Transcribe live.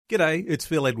G'day, it's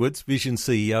Phil Edwards, Vision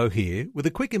CEO here, with a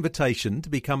quick invitation to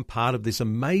become part of this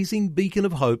amazing beacon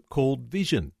of hope called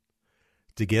Vision.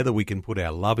 Together we can put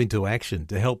our love into action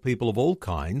to help people of all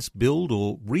kinds build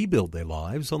or rebuild their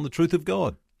lives on the truth of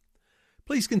God.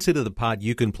 Please consider the part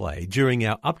you can play during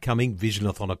our upcoming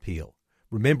Visionathon appeal,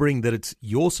 remembering that it's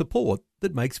your support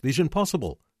that makes Vision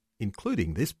possible,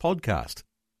 including this podcast.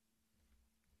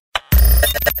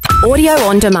 Audio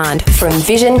on demand from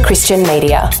Vision Christian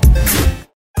Media.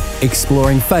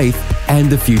 Exploring faith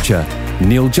and the future.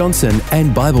 Neil Johnson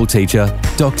and Bible teacher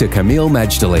Dr. Kameel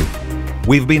Majdali.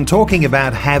 We've been talking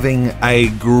about having a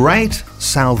great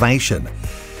salvation.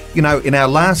 You know, in our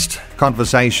last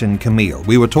conversation, Kameel,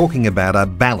 we were talking about a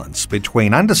balance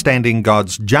between understanding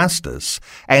God's justice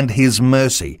and His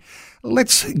mercy.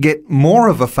 Let's get more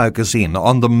of a focus in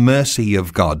on the mercy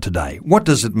of God today. What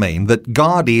does it mean that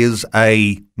God is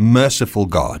a merciful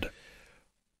God?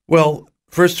 Well,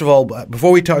 first of all,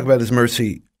 before we talk about His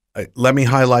mercy, let me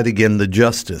highlight again the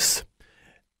justice.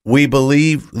 We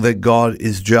believe that God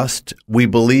is just. We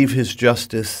believe His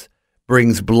justice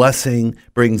brings blessing,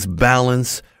 brings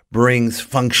balance, brings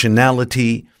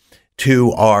functionality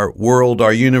to our world,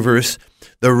 our universe.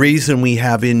 The reason we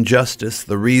have injustice,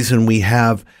 the reason we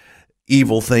have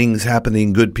evil things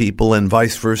happening to good people and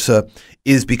vice versa,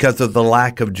 is because of the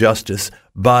lack of justice.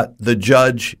 But the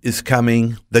judge is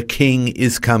coming, the king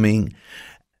is coming.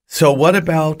 So what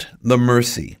about the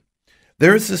mercy?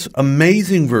 There's this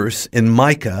amazing verse in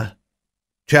Micah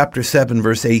chapter 7,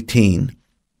 verse 18.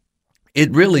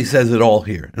 It really says it all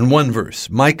here in one verse.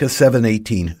 Micah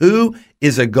 7:18. Who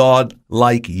is a God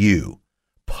like you,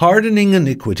 pardoning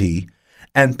iniquity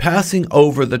and passing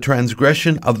over the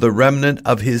transgression of the remnant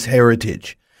of His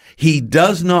heritage? He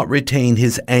does not retain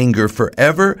His anger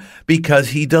forever because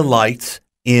He delights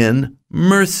in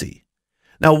mercy.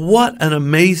 Now, what an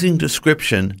amazing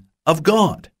description of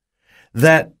God,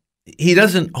 that He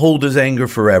doesn't hold His anger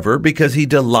forever because He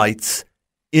delights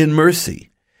in mercy.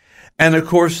 And of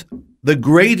course, the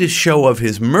greatest show of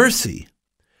His mercy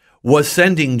was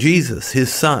sending Jesus,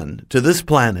 His Son, to this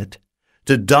planet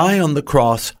to die on the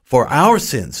cross for our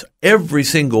sins, every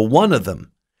single one of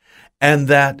them. And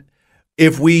that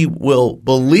if we will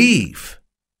believe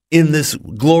in this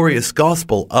glorious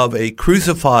gospel of a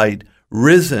crucified,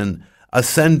 risen,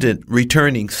 ascendant,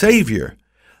 returning Savior,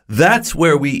 that's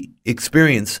where we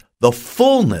experience the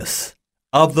fullness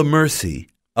of the mercy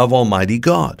of Almighty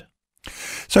God.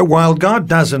 So while God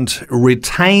doesn't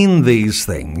retain these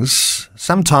things,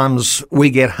 sometimes we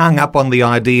get hung up on the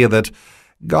idea that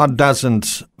God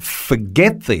doesn't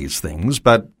forget these things,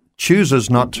 but chooses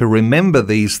not to remember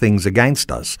these things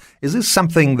against us. Is this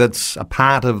something that's a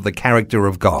part of the character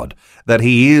of God, that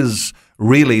He is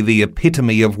really the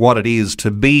epitome of what it is to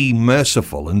be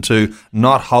merciful and to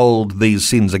not hold these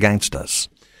sins against us?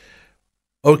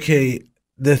 Okay,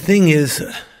 the thing is,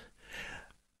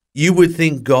 you would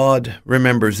think God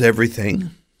remembers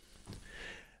everything,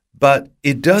 but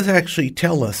it does actually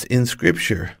tell us in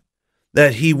Scripture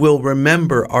that He will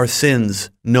remember our sins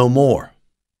no more.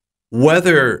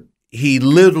 Whether He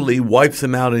literally wipes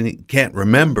them out and He can't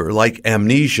remember, like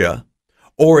amnesia,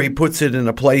 or He puts it in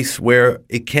a place where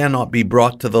it cannot be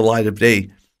brought to the light of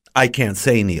day, I can't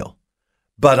say, Neil.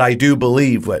 But I do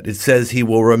believe what it says, He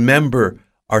will remember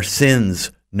our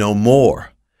sins no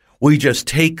more. We just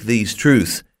take these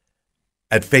truths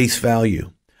at face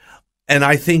value. And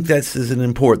I think this is an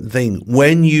important thing.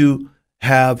 When you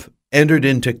have entered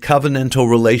into covenantal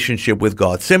relationship with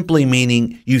God, simply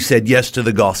meaning you said yes to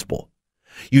the gospel,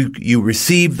 you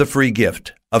received the free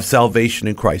gift of salvation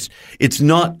in Christ. It's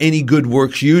not any good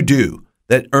works you do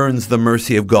that earns the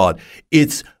mercy of God.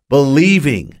 It's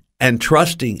believing and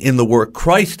trusting in the work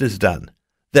Christ has done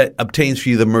that obtains for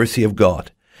you the mercy of God.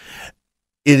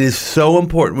 It is so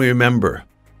important we remember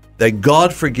that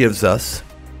God forgives us,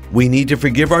 we need to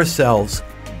forgive ourselves,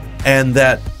 and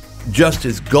that just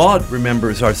as God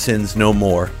remembers our sins no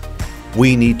more,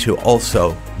 we need to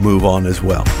also move on as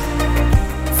well.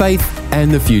 Faith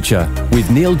and the Future with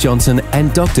Neil Johnson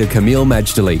and Dr. Kameel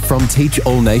Majdali from Teach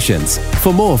All Nations.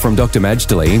 For more from Dr.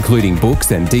 Majdali, including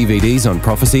books and DVDs on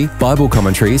prophecy, Bible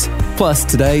commentaries, plus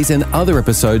today's and other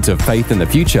episodes of Faith and the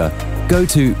Future, go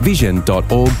to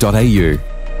vision.org.au.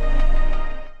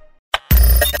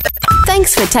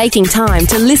 Thanks for taking time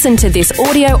to listen to this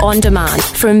audio on demand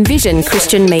from Vision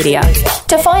Christian Media.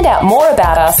 To find out more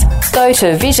about us, go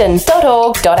to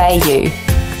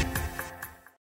vision.org.au.